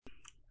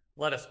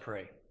Let us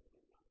pray.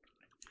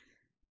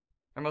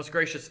 Our most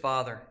gracious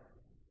Father,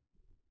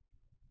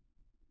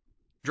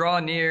 draw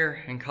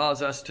near and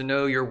cause us to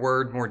know your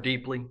word more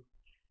deeply.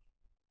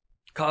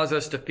 Cause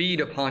us to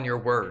feed upon your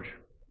word.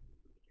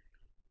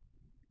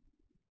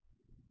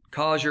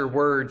 Cause your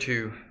word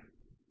to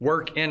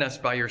work in us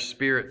by your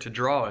Spirit to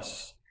draw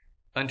us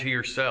unto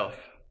yourself.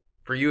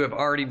 For you have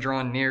already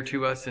drawn near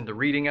to us in the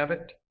reading of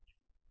it.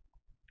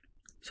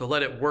 So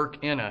let it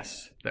work in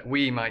us that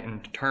we might in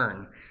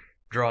turn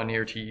draw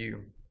near to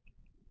you.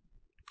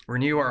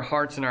 Renew our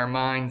hearts and our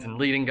minds and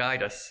lead and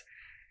guide us,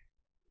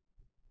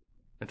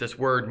 that this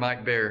word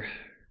might bear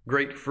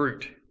great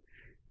fruit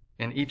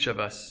in each of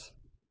us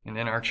and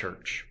in our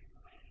church.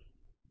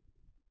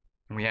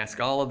 And we ask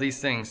all of these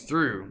things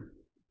through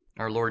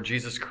our Lord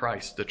Jesus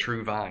Christ, the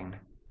true vine.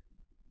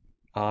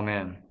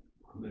 Amen.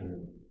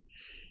 Amen.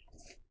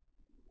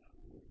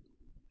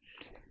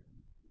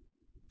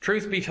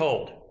 Truth be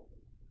told,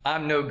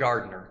 I'm no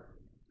gardener.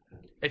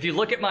 If you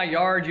look at my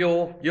yard,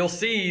 you'll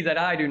see that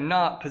I do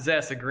not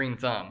possess a green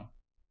thumb.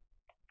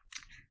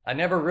 I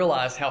never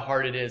realized how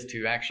hard it is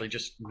to actually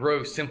just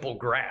grow simple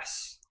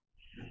grass.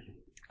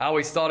 I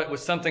always thought it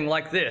was something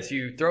like this.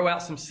 You throw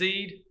out some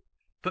seed,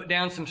 put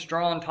down some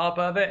straw on top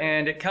of it,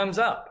 and it comes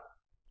up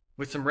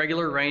with some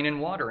regular rain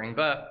and watering.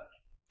 But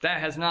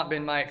that has not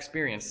been my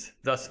experience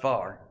thus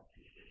far,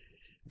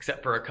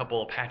 except for a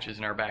couple of patches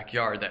in our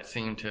backyard that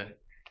seem to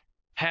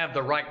have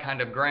the right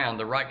kind of ground,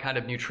 the right kind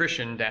of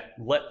nutrition that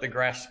let the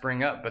grass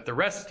spring up. But the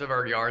rest of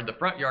our yard, the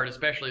front yard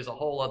especially, is a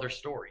whole other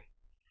story.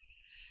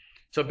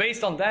 So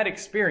based on that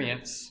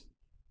experience,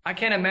 I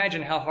can't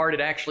imagine how hard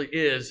it actually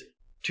is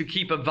to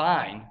keep a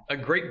vine, a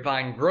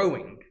grapevine,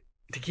 growing,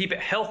 to keep it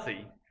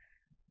healthy,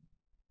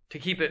 to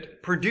keep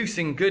it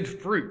producing good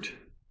fruit.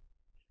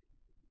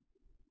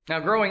 Now,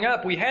 growing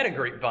up, we had a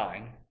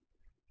grapevine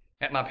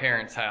at my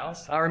parents'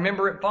 house. I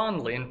remember it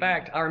fondly. In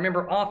fact, I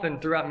remember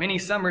often throughout many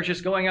summers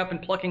just going up and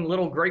plucking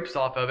little grapes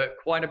off of it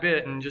quite a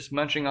bit and just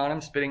munching on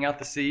them, spitting out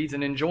the seeds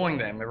and enjoying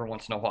them every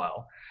once in a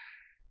while.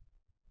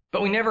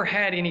 But we never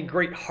had any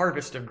great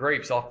harvest of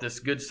grapes off this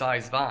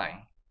good-sized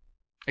vine,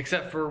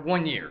 except for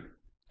one year.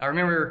 I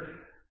remember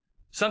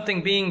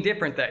something being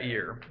different that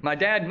year. My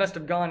dad must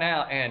have gone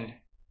out and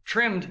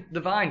trimmed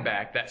the vine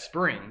back that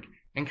spring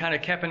and kind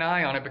of kept an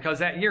eye on it, because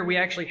that year we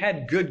actually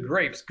had good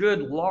grapes, good,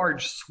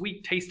 large,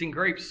 sweet-tasting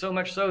grapes, so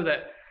much so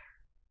that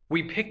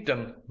we picked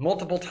them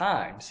multiple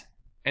times.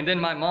 And then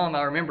my mom,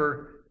 I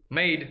remember,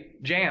 made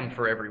jam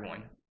for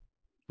everyone.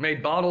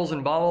 Made bottles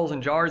and bottles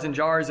and jars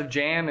of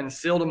jam and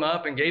sealed them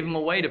up and gave them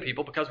away to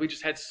people because we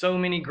just had so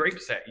many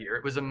grapes that year.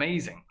 It was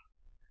amazing.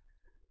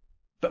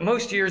 But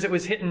most years it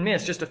was hit and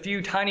miss, just a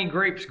few tiny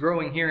grapes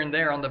growing here and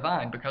there on the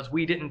vine because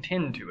we didn't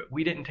tend to it.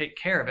 We didn't take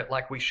care of it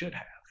like we should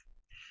have.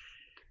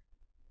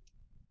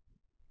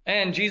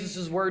 And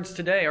Jesus' words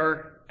today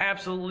are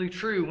absolutely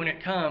true when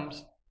it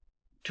comes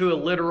to a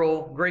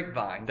literal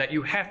grapevine, that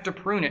you have to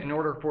prune it in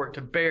order for it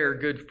to bear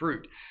good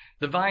fruit.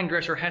 The vine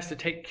dresser has to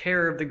take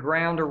care of the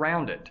ground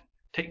around it,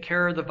 take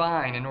care of the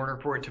vine in order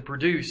for it to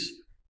produce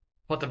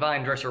what the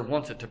vine dresser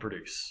wants it to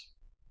produce.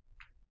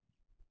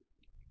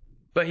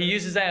 But he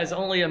uses that as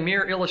only a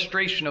mere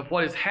illustration of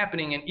what is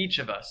happening in each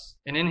of us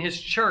and in his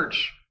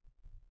church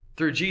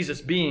through Jesus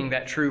being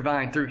that true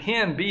vine, through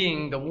him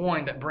being the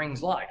one that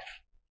brings life.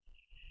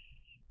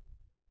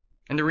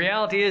 And the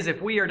reality is,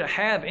 if we are to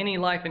have any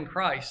life in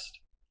Christ,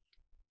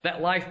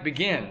 that life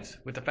begins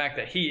with the fact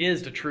that he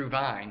is the true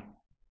vine,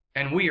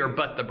 and we are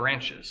but the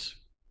branches.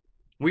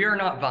 We are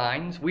not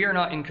vines. We are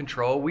not in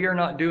control. We are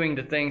not doing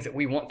the things that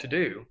we want to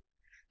do.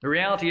 The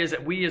reality is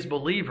that we as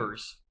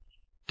believers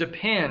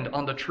depend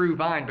on the true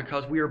vine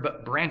because we are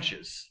but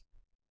branches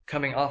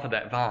coming off of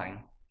that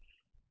vine.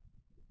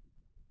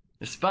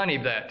 It's funny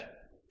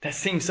that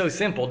seems so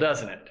simple,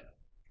 doesn't it?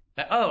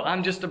 That, oh,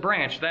 I'm just a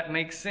branch. That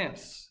makes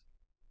sense.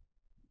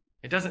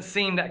 It doesn't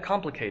seem that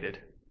complicated.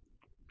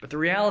 But the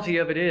reality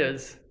of it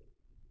is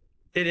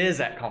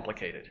that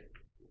complicated.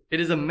 It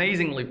is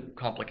amazingly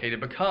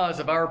complicated because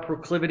of our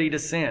proclivity to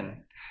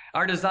sin.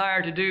 Our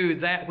desire to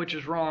do that which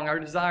is wrong, our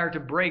desire to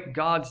break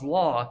God's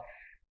law,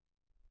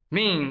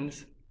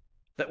 means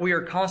that we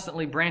are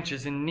constantly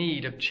branches in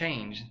need of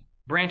change,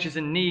 branches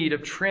in need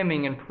of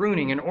trimming and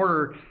pruning in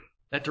order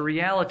that the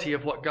reality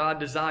of what God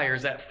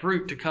desires, that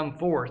fruit to come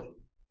forth,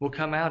 will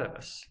come out of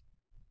us.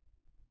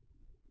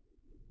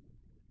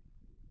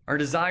 Our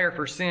desire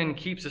for sin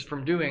keeps us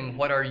from doing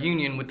what our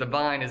union with the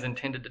vine is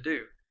intended to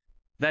do.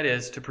 That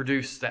is, to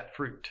produce that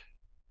fruit.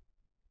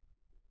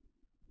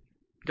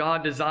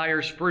 God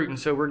desires fruit, and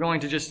so we're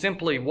going to just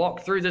simply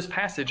walk through this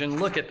passage and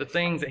look at the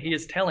things that he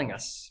is telling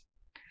us.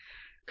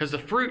 Because the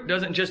fruit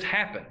doesn't just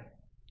happen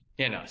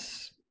in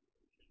us.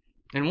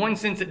 In one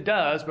sense it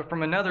does, but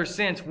from another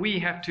sense we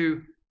have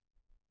to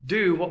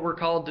do what we're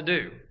called to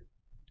do,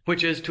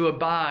 which is to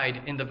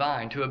abide in the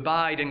vine, to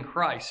abide in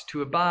Christ,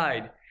 to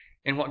abide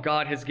in what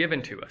God has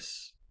given to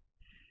us.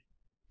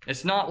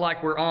 It's not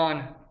like we're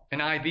on an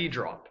IV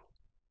drop.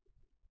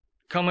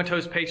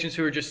 Comatose patients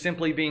who are just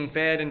simply being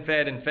fed and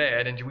fed and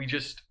fed, and we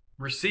just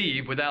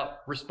receive without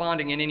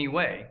responding in any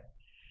way.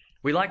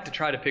 We like to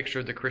try to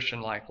picture the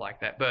Christian life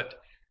like that, but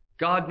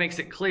God makes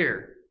it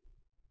clear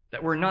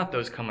that we're not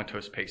those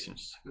comatose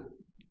patients.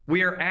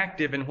 We are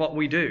active in what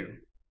we do.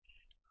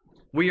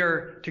 We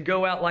are to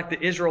go out like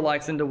the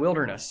Israelites in the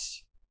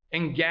wilderness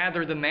and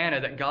gather the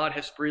manna that God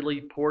has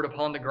freely poured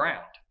upon the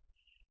ground.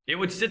 It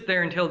would sit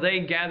there until they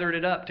gathered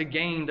it up to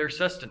gain their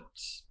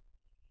sustenance.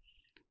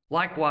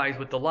 Likewise,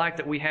 with the life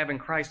that we have in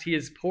Christ, He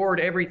has poured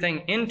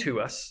everything into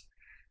us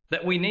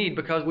that we need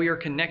because we are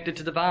connected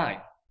to the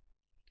vine.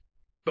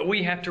 But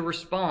we have to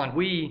respond.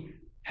 We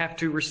have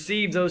to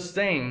receive those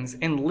things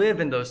and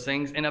live in those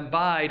things and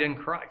abide in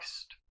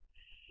Christ.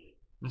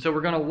 And so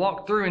we're going to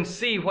walk through and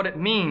see what it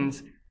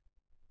means,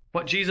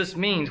 what Jesus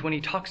means when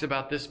He talks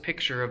about this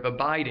picture of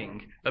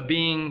abiding, of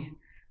being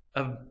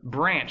a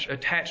branch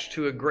attached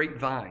to a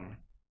grapevine.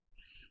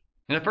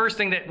 And the first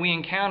thing that we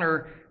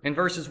encounter in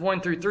verses 1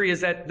 through 3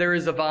 is that there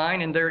is a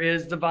vine and there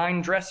is the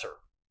vine dresser.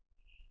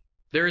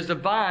 There is the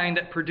vine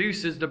that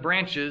produces the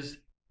branches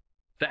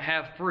that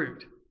have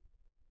fruit.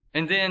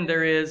 And then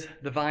there is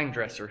the vine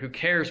dresser who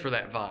cares for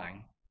that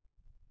vine,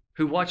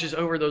 who watches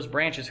over those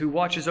branches, who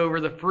watches over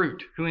the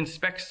fruit, who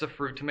inspects the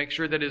fruit to make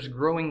sure that it is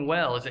growing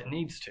well as it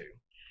needs to.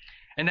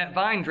 And that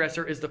vine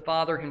dresser is the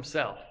Father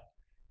Himself.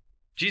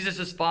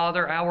 Jesus'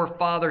 Father, our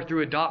Father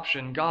through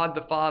adoption, God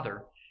the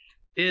Father,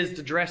 is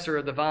the dresser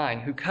of the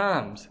vine who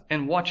comes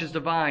and watches the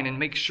vine and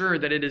makes sure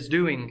that it is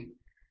doing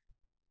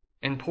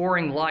and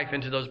pouring life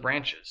into those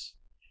branches.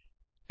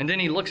 And then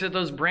He looks at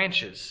those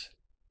branches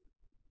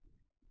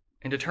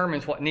and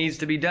determines what needs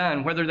to be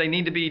done, whether they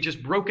need to be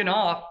just broken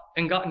off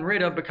and gotten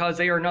rid of because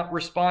they are not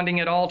responding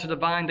at all to the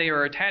vine they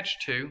are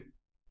attached to,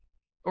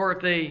 or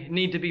if they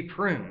need to be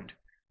pruned.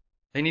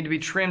 They need to be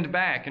trimmed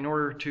back in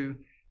order to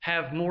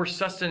have more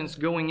sustenance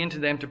going into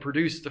them to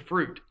produce the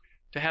fruit,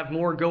 to have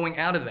more going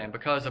out of them,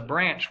 because a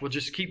branch will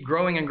just keep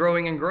growing and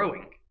growing and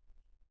growing.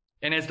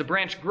 And as the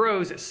branch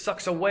grows, it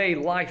sucks away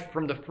life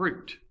from the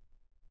fruit.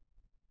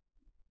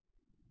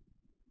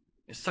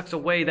 It sucks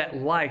away that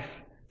life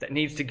that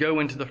needs to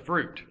go into the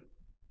fruit.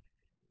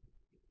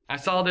 I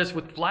saw this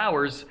with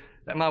flowers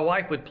that my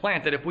wife would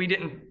plant, that if we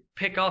didn't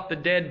pick off the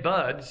dead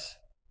buds,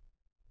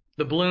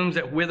 the blooms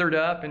that withered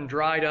up and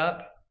dried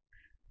up,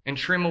 and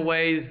trim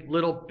away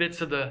little bits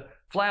of the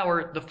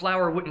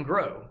flower wouldn't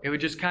grow. It would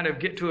just kind of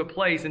get to a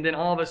place, and then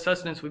all of a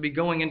sustenance would be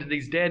going into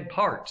these dead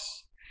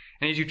parts.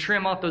 And as you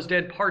trim off those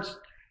dead parts,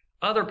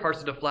 other parts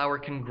of the flower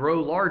can grow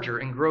larger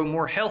and grow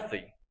more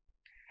healthy.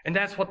 And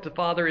that's what the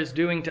Father is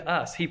doing to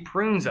us. He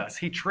prunes us.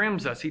 He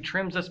trims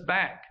us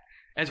back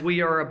as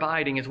we are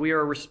abiding, as we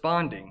are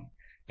responding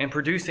and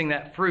producing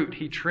that fruit.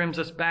 He trims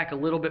us back a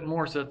little bit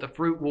more so that the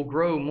fruit will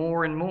grow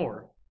more and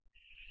more.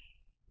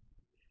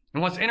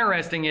 And what's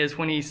interesting is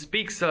when He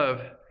speaks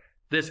of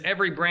this,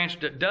 every branch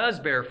that does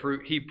bear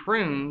fruit, He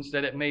prunes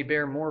that it may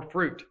bear more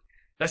fruit.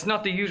 That's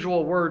not the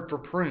usual word for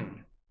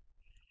prune.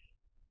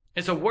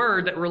 It's a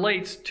word that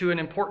relates to an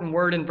important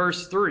word in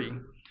verse 3,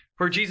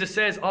 where Jesus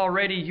says,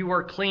 already you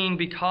are clean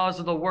because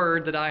of the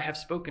word that I have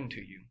spoken to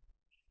you.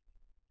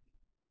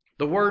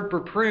 The word for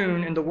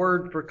prune and the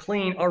word for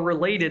clean are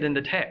related in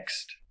the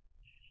text,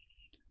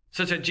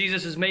 such that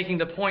Jesus is making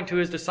the point to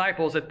His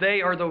disciples that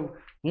they are the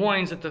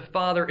ones that the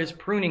Father is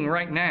pruning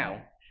right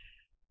now.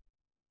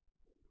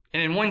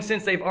 And in one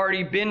sense, they've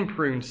already been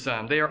pruned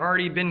some. They are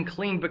already been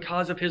cleaned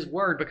because of His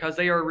word, because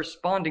they are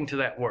responding to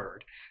that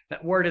word.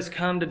 That word has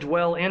come to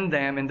dwell in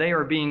them, and they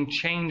are being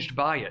changed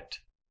by it,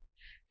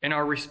 and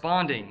are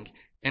responding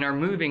and are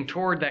moving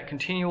toward that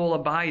continual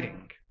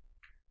abiding.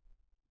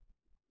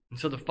 And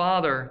so the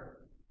Father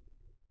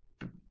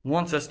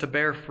wants us to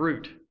bear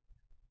fruit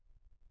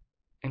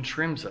and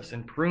trims us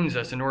and prunes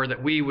us in order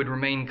that we would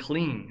remain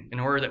clean, in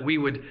order that we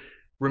would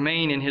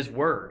remain in His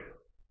word.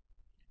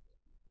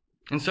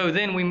 And so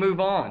then we move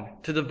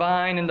on to the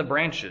vine and the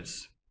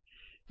branches.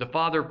 The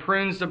Father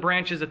prunes the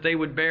branches that they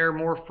would bear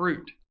more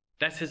fruit.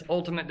 That's His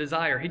ultimate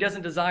desire. He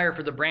doesn't desire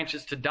for the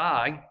branches to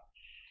die,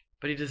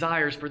 but He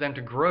desires for them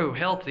to grow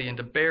healthy and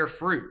to bear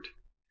fruit.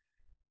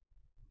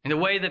 And the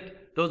way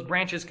that those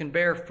branches can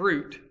bear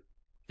fruit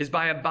is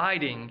by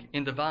abiding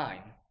in the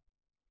vine,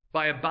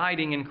 by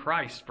abiding in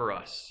Christ for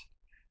us.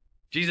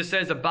 Jesus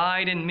says,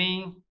 abide in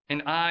me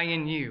and I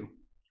in you.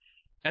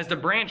 As the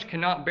branch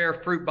cannot bear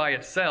fruit by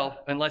itself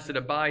unless it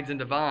abides in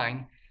the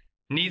vine,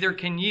 neither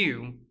can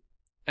you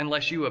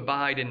unless you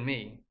abide in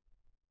me.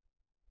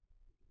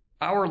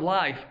 Our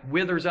life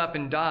withers up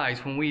and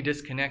dies when we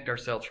disconnect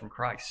ourselves from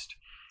Christ.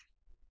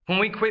 When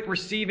we quit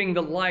receiving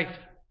the life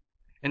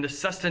and the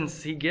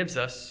sustenance He gives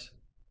us,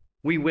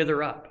 we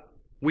wither up,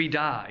 we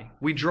die,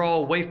 we draw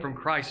away from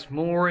Christ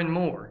more and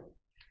more.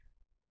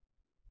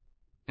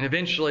 And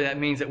eventually that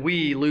means that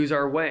we lose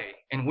our way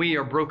and we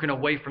are broken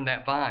away from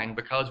that vine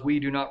because we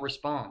do not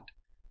respond.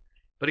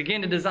 But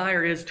again, the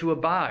desire is to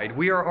abide.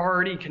 We are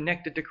already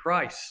connected to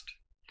Christ.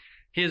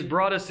 He has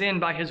brought us in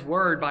by His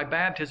word, by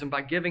baptism,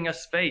 by giving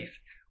us faith.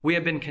 We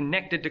have been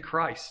connected to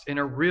Christ in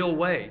a real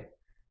way.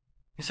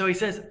 And so He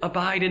says,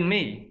 abide in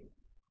me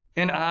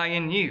and I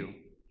in you.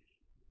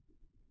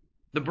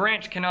 The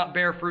branch cannot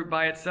bear fruit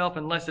by itself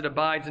unless it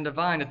abides in the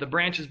vine. If the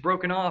branch is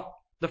broken off,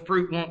 the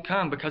fruit won't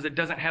come because it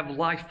doesn't have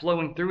life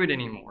flowing through it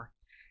anymore.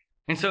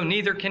 And so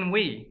neither can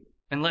we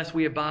unless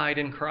we abide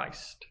in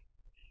Christ.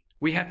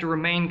 We have to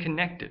remain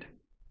connected.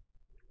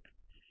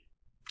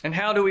 And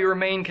how do we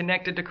remain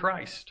connected to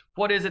Christ?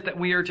 What is it that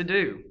we are to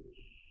do?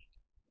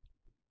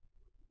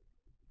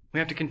 We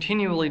have to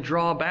continually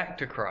draw back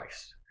to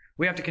Christ.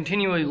 We have to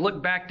continually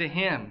look back to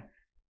Him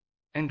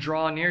and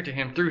draw near to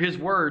Him through His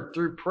Word,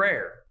 through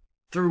prayer,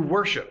 through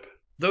worship.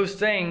 Those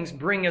things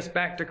bring us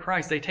back to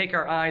Christ. They take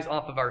our eyes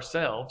off of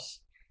ourselves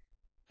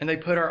and they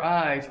put our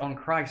eyes on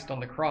Christ on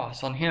the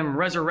cross, on Him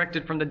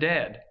resurrected from the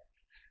dead.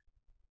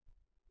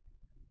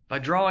 By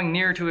drawing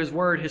near to His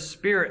Word, His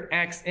Spirit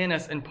acts in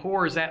us and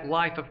pours that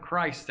life of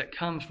Christ that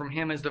comes from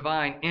Him as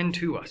divine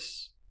into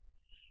us.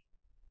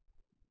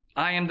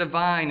 I am the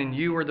vine and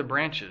you are the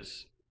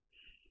branches.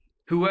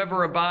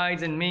 Whoever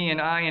abides in me and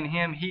I in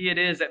him, he it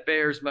is that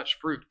bears much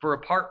fruit. For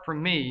apart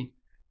from me,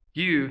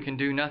 you can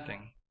do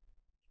nothing.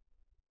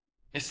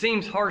 It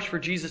seems harsh for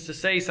Jesus to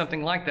say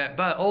something like that,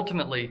 but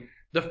ultimately,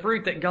 the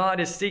fruit that God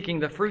is seeking,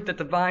 the fruit that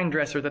the vine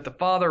dresser, that the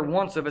Father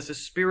wants of us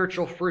is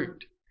spiritual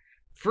fruit.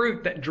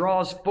 Fruit that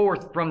draws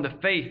forth from the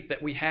faith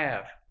that we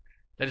have,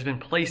 that has been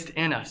placed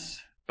in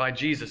us by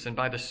Jesus and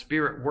by the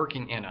Spirit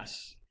working in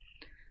us.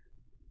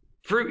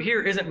 Fruit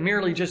here isn't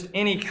merely just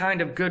any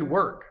kind of good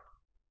work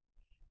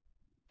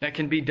that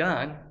can be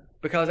done,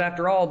 because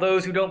after all,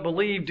 those who don't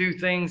believe do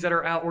things that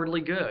are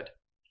outwardly good.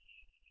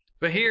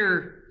 But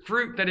here,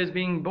 fruit that is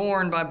being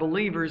borne by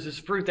believers is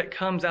fruit that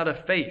comes out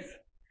of faith.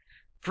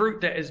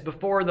 Fruit that is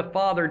before the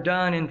Father,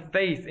 done in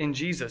faith in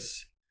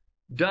Jesus,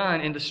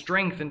 done in the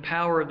strength and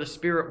power of the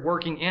Spirit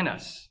working in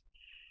us.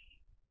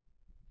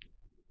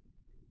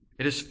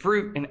 It is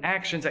fruit and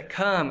actions that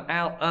come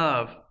out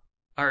of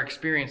our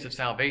experience of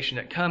salvation,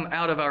 that come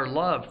out of our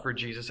love for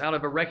Jesus, out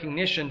of a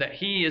recognition that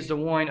He is the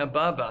one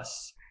above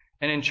us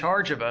and in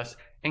charge of us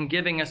and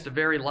giving us the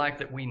very life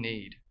that we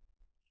need.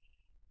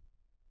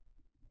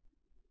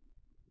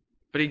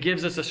 But He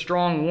gives us a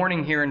strong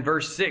warning here in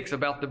verse 6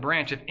 about the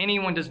branch. If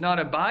anyone does not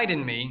abide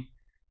in me,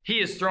 he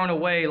is thrown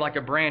away like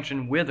a branch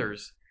and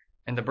withers,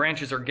 and the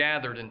branches are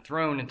gathered and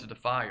thrown into the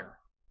fire.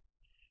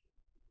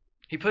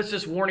 He puts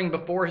this warning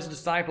before His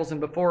disciples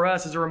and before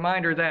us as a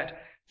reminder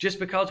that just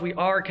because we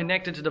are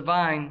connected to the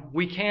vine,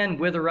 we can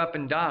wither up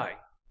and die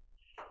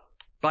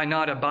by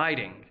not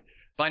abiding,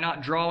 by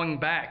not drawing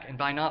back, and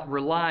by not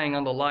relying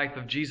on the life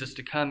of Jesus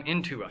to come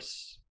into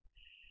us.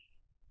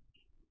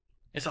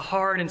 It's a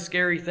hard and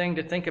scary thing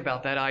to think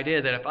about, that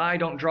idea that if I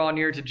don't draw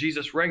near to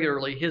Jesus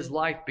regularly, His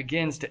life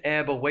begins to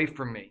ebb away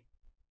from me.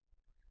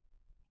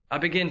 I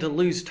begin to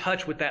lose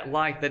touch with that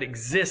life that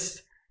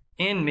exists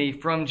in me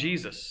from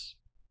Jesus.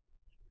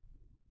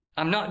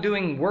 I'm not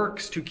doing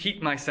works to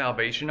keep my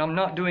salvation. I'm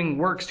not doing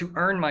works to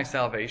earn my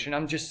salvation.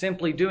 I'm just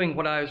simply doing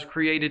what I was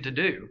created to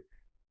do.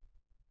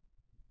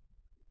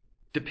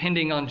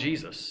 Depending on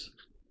Jesus.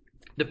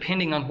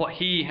 Depending on what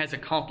He has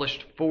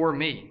accomplished for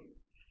me.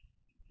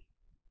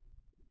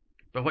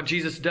 But what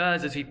Jesus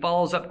does is He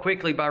follows up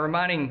quickly by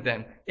reminding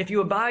them, if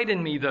you abide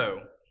in me,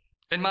 though,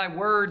 and my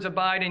words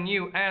abide in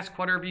you, ask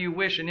whatever you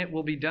wish and it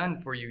will be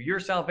done for you.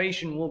 Your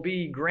salvation will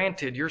be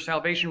granted. Your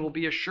salvation will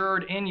be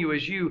assured in you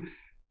as you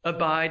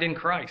abide in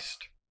Christ.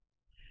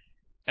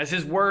 As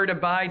His Word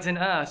abides in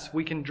us,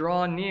 we can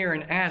draw near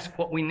and ask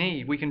what we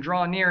need. We can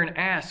draw near and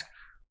ask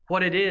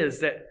what it is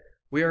that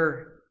we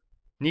are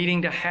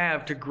needing to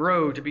have to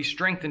grow, to be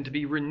strengthened, to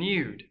be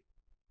renewed.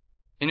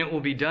 And it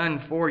will be done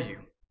for you.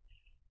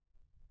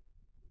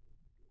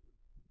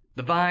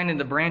 The vine and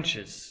the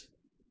branches.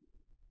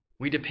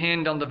 We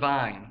depend on the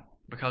vine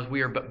because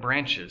we are but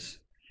branches.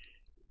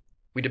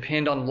 We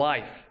depend on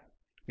life.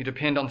 We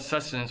depend on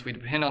sustenance. We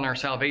depend on our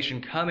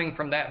salvation coming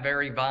from that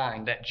very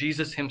vine, that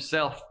Jesus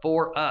Himself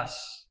for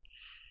us.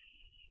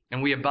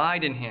 And we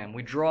abide in Him.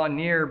 We draw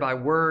near by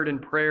word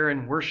and prayer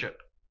and worship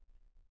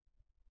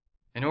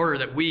in order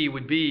that we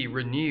would be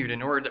renewed,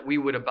 in order that we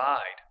would abide.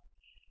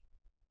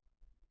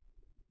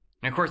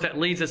 And of course, that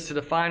leads us to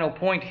the final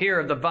point here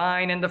of the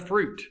vine and the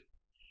fruit.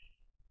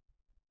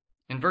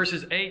 In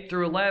verses 8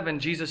 through 11,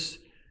 Jesus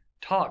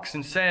talks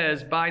and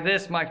says, by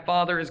this my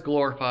Father is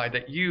glorified,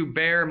 that you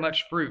bear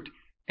much fruit,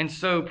 and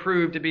so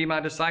prove to be my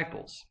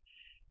disciples.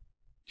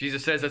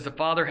 Jesus says, as the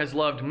Father has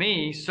loved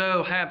me,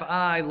 so have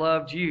I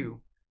loved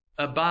you.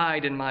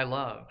 Abide in my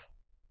love.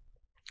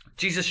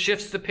 Jesus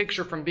shifts the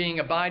picture from being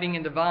abiding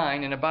in the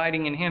vine and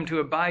abiding in Him to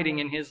abiding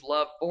in His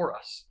love for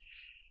us.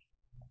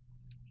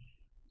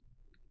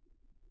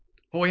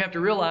 What we have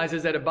to realize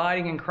is that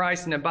abiding in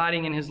Christ and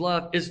abiding in His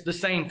love is the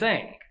same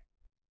thing.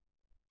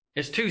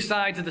 It's two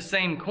sides of the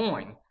same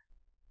coin.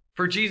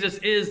 For Jesus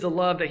is the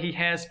love that He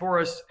has for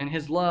us, and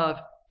His love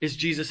is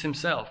Jesus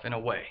Himself in a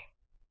way.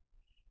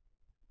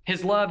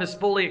 His love is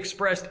fully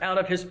expressed out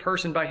of His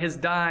person by His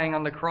dying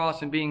on the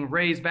cross and being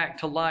raised back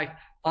to life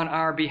on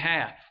our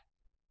behalf.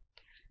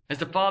 As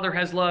the Father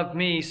has loved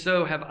me,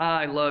 so have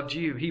I loved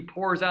you. He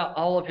pours out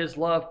all of His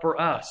love for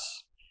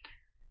us.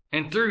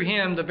 And through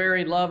him, the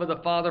very love of the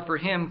Father for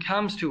him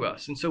comes to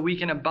us. And so we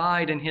can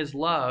abide in his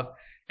love,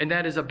 and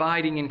that is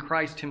abiding in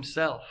Christ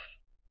himself.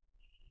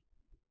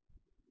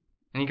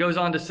 And he goes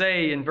on to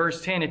say in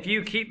verse 10, if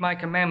you keep my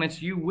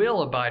commandments, you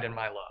will abide in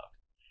my love.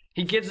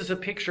 He gives us a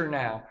picture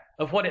now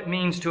of what it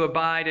means to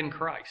abide in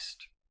Christ.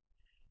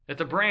 That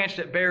the branch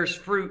that bears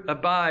fruit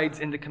abides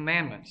in the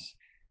commandments.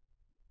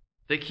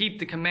 They keep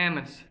the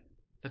commandments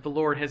that the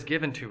Lord has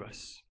given to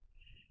us.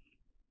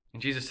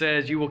 And Jesus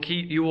says, you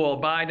will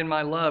abide in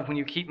my love when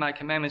you keep my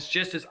commandments,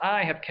 just as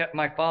I have kept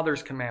my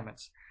Father's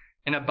commandments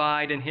and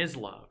abide in his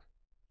love.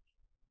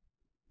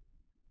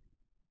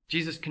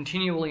 Jesus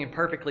continually and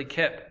perfectly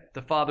kept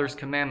the Father's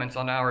commandments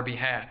on our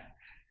behalf.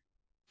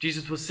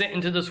 Jesus was sent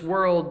into this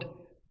world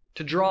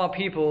to draw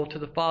people to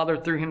the Father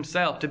through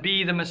himself, to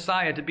be the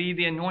Messiah, to be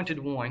the anointed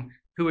one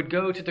who would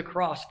go to the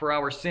cross for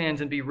our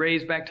sins and be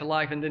raised back to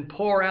life and then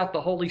pour out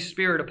the Holy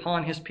Spirit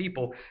upon his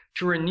people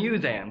to renew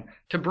them,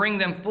 to bring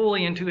them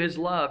fully into his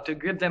love, to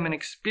give them an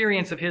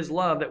experience of his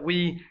love that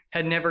we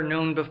had never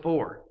known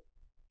before.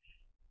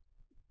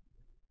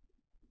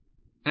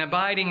 And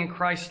abiding in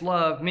Christ's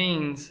love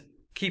means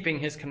keeping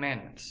his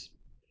commandments.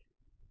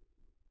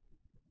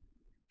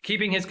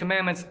 Keeping his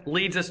commandments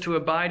leads us to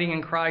abiding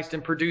in Christ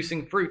and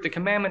producing fruit. The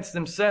commandments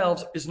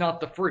themselves is not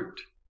the fruit.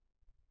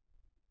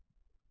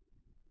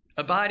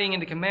 Abiding in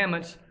the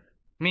commandments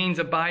means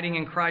abiding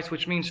in Christ,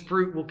 which means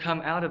fruit will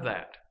come out of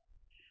that.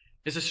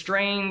 It's a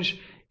strange,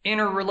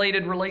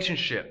 interrelated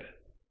relationship.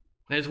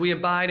 As we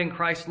abide in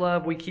Christ's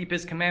love, we keep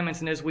his commandments,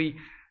 and as we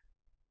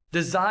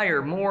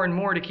desire more and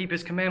more to keep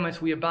his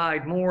commandments, we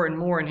abide more and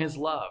more in his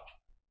love.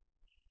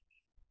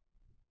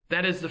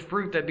 That is the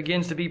fruit that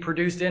begins to be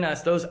produced in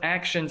us, those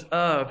actions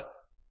of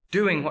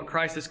doing what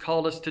Christ has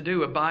called us to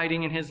do,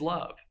 abiding in his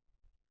love.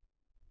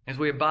 As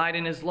we abide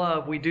in his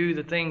love, we do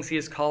the things he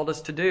has called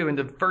us to do. And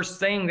the first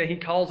thing that he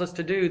calls us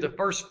to do, the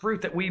first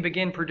fruit that we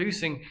begin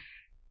producing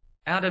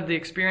out of the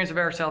experience of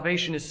our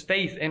salvation is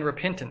faith and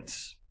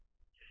repentance.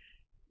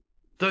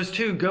 Those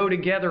two go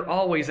together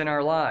always in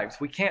our lives.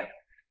 We can't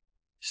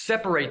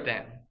separate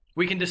them.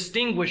 We can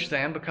distinguish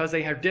them because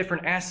they have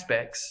different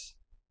aspects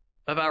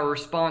of our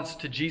response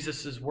to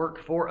Jesus'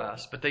 work for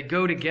us, but they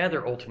go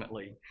together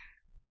ultimately.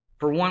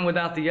 For one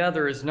without the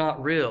other is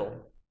not real.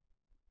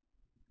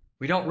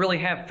 We don't really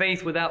have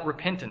faith without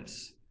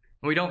repentance.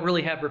 And we don't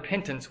really have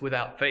repentance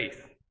without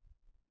faith.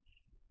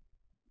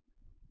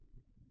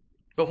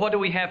 But what do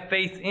we have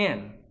faith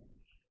in?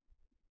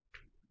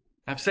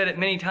 I've said it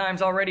many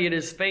times already. It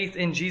is faith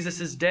in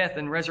Jesus' death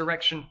and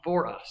resurrection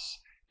for us.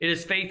 It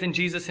is faith in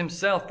Jesus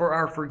himself for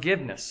our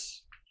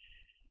forgiveness.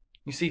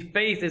 You see,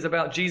 faith is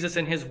about Jesus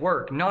and his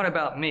work, not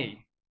about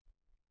me.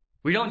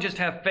 We don't just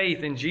have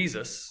faith in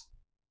Jesus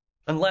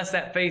unless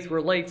that faith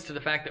relates to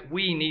the fact that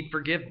we need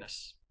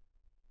forgiveness.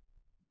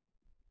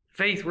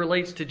 Faith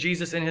relates to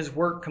Jesus and his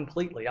work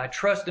completely. I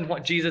trust in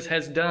what Jesus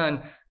has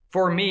done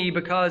for me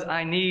because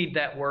I need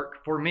that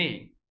work for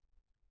me.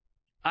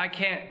 I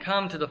can't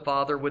come to the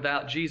Father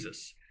without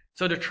Jesus.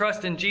 So to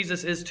trust in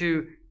Jesus is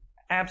to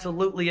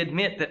absolutely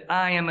admit that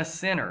I am a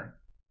sinner.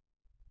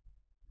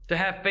 To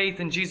have faith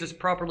in Jesus,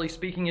 properly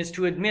speaking, is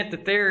to admit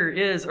that there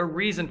is a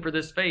reason for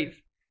this faith,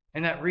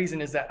 and that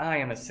reason is that I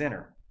am a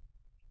sinner.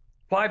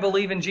 Why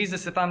believe in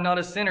Jesus if I'm not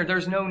a sinner?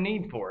 There's no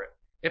need for it.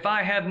 If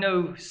I have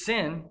no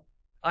sin,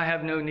 I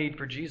have no need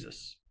for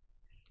Jesus.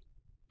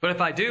 But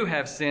if I do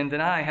have sin,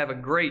 then I have a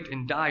great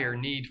and dire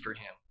need for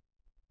him.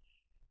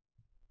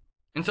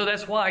 And so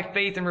that's why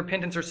faith and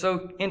repentance are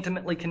so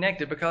intimately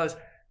connected, because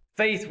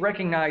faith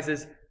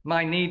recognizes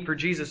my need for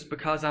Jesus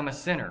because I'm a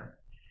sinner.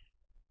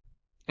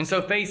 And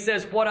so faith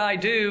says what I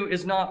do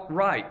is not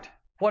right.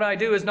 What I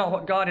do is not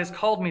what God has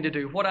called me to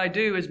do. What I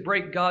do is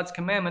break God's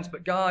commandments,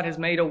 but God has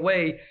made a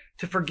way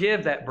to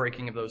forgive that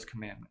breaking of those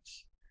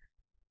commandments.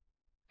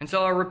 And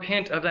so I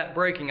repent of that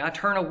breaking. I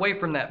turn away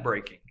from that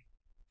breaking.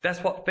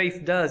 That's what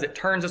faith does. It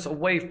turns us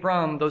away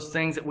from those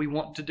things that we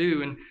want to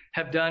do and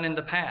have done in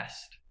the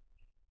past.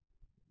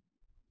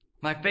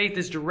 My faith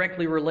is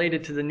directly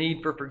related to the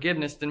need for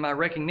forgiveness, and my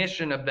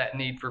recognition of that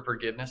need for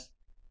forgiveness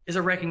is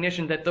a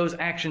recognition that those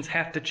actions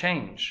have to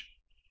change.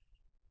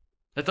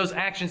 That those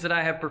actions that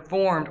I have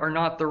performed are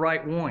not the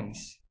right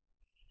ones.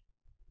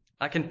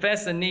 I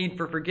confess a need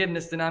for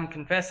forgiveness, then I'm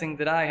confessing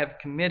that I have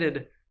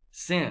committed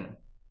sin.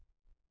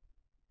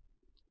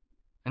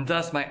 And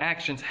thus my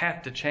actions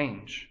have to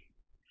change.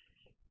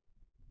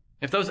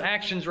 If those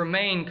actions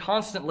remain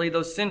constantly,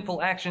 those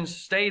sinful actions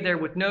stay there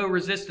with no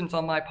resistance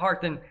on my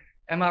part, then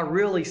am I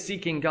really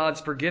seeking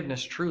God's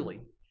forgiveness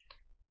truly?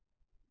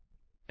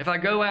 If I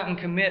go out and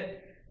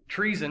commit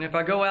treason, if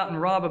I go out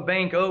and rob a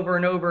bank over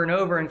and over and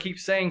over and keep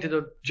saying to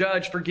the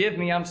judge, forgive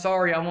me, I'm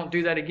sorry, I won't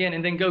do that again,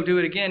 and then go do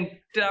it again,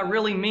 did I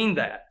really mean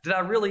that? Did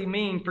I really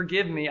mean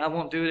forgive me, I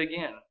won't do it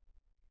again?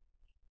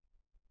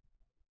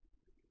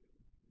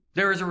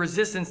 There is a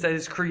resistance that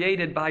is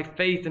created by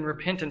faith and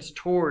repentance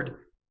toward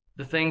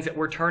the things that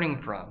we're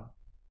turning from.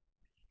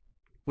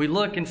 We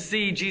look and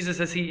see Jesus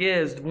as he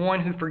is, the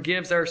one who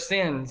forgives our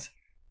sins,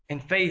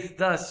 and faith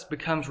thus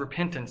becomes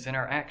repentance in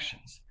our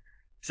actions.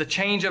 It's a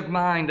change of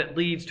mind that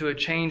leads to a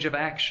change of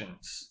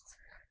actions.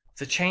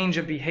 It's a change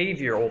of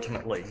behavior,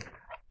 ultimately,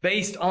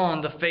 based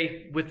on the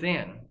faith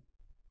within.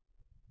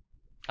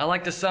 I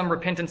like to sum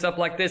repentance up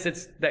like this.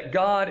 It's that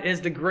God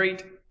is the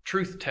great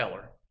truth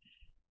teller,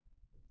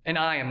 and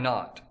I am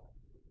not.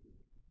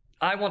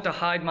 I want to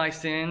hide my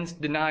sins,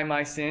 deny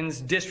my sins,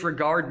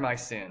 disregard my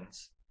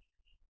sins.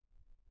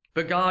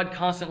 But God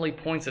constantly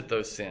points at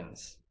those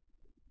sins.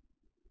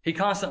 He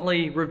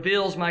constantly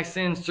reveals my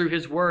sins through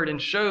His Word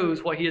and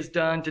shows what He has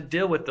done to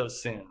deal with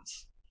those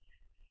sins.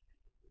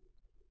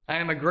 I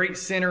am a great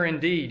sinner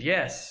indeed,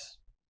 yes,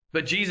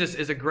 but Jesus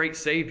is a great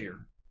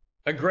Savior,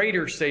 a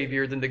greater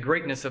Savior than the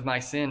greatness of my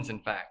sins, in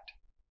fact.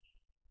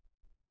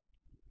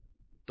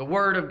 The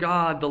Word of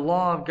God, the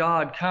law of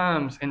God,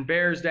 comes and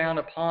bears down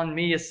upon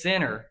me, a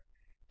sinner,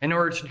 in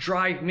order to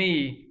drive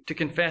me to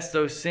confess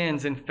those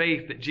sins in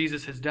faith that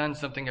Jesus has done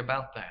something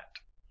about that.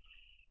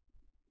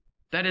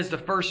 That is the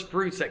first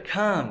fruits that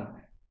come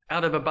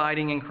out of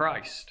abiding in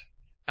Christ,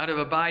 out of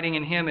abiding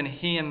in Him and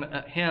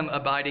Him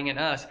abiding in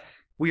us.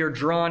 We are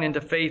drawn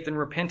into faith and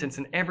repentance,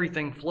 and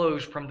everything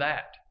flows from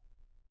that.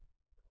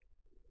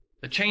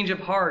 The change of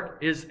heart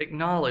is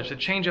acknowledged. The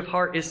change of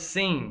heart is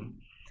seen.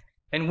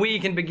 And we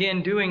can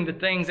begin doing the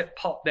things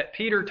that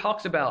Peter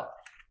talks about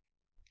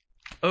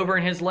over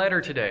in his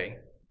letter today.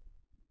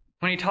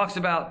 When he talks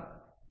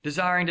about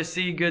desiring to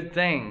see good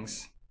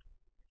things,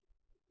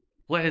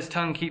 let his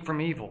tongue keep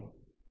from evil.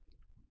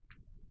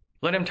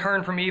 Let him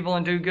turn from evil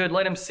and do good.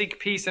 Let him seek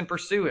peace and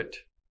pursue it.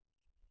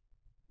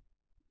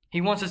 He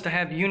wants us to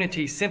have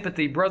unity,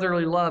 sympathy,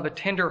 brotherly love, a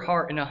tender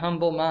heart, and a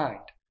humble mind.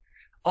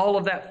 All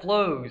of that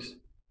flows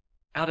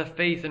out of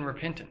faith and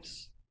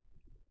repentance.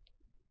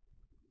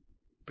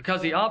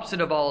 Because the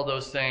opposite of all of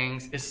those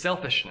things is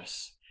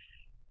selfishness.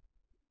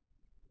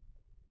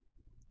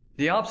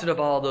 The opposite of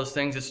all of those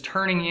things is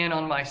turning in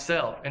on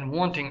myself and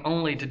wanting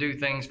only to do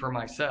things for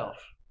myself.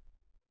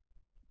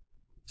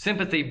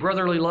 Sympathy,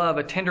 brotherly love,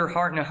 a tender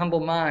heart, and a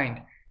humble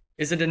mind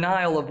is a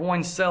denial of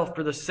oneself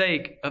for the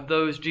sake of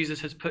those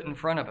Jesus has put in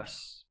front of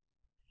us.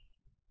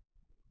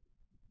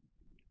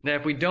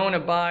 That if we don't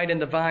abide in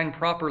the vine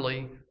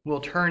properly,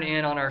 we'll turn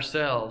in on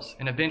ourselves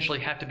and eventually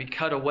have to be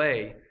cut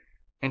away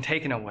and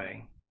taken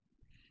away.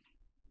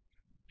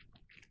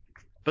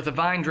 But the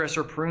vine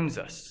dresser prunes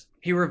us.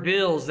 He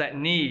reveals that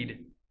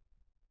need.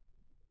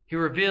 He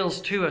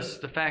reveals to us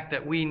the fact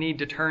that we need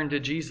to turn to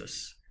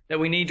Jesus, that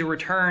we need to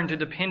return to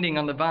depending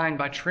on the vine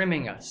by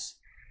trimming us,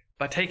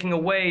 by taking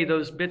away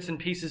those bits and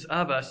pieces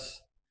of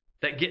us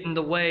that get in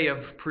the way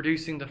of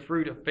producing the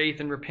fruit of faith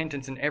and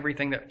repentance and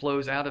everything that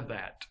flows out of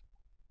that.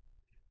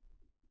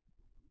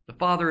 The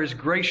Father is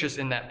gracious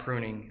in that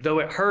pruning. Though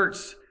it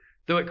hurts,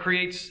 though it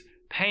creates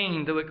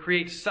pain, though it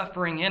creates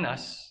suffering in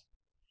us,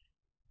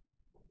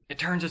 it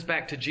turns us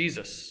back to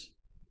Jesus.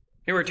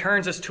 It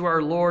returns us to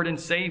our Lord and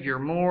Savior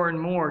more and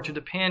more to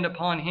depend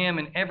upon Him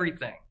in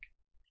everything.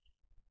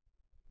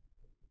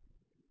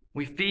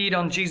 We feed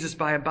on Jesus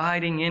by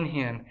abiding in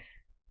Him,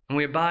 and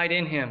we abide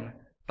in Him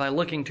by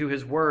looking to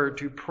His Word,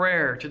 to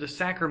prayer, to the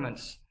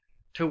sacraments,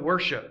 to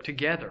worship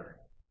together.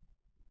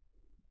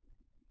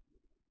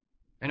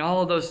 And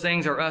all of those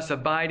things are us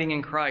abiding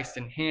in Christ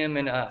and Him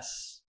in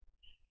us,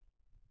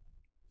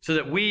 so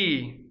that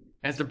we,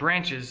 as the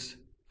branches,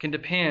 can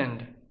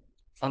depend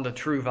on the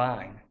true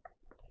vine.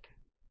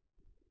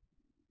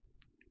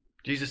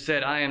 Jesus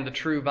said, I am the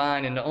true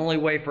vine, and the only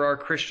way for our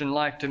Christian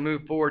life to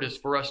move forward is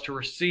for us to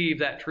receive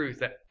that truth,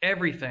 that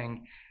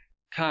everything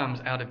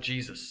comes out of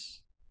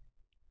Jesus.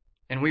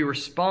 And we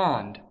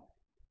respond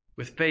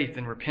with faith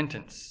and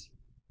repentance.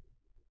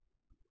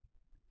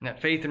 And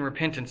that faith and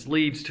repentance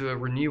leads to a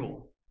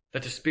renewal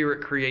that the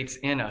Spirit creates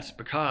in us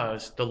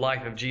because the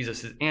life of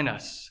Jesus is in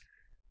us,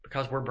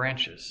 because we're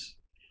branches.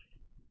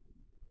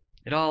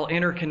 It all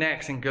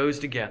interconnects and goes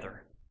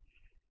together.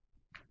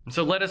 And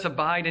so let us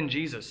abide in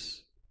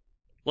Jesus.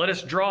 Let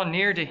us draw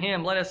near to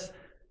Him. Let us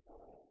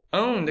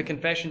own the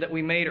confession that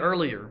we made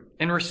earlier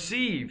and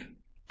receive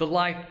the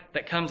life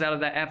that comes out of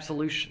that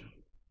absolution.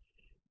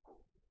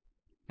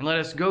 And let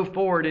us go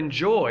forward in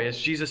joy, as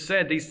Jesus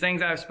said, these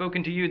things I have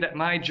spoken to you, that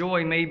my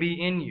joy may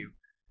be in you.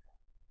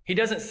 He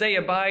doesn't say,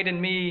 abide in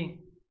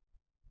me,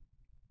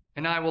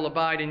 and I will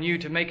abide in you,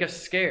 to make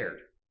us scared,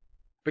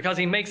 because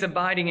He makes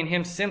abiding in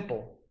Him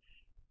simple.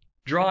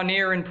 Draw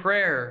near in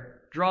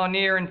prayer, draw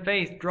near in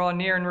faith, draw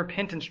near in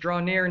repentance, draw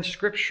near in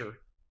Scripture.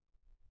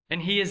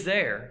 And He is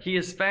there. He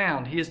is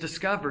found. He is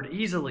discovered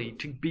easily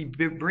to be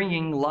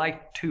bringing life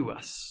to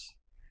us.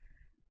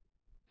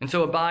 And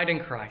so abide in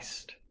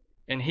Christ,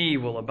 and He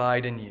will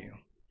abide in you.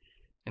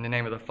 In the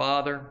name of the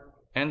Father,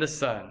 and the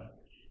Son,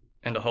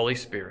 and the Holy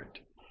Spirit.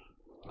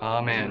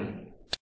 Amen.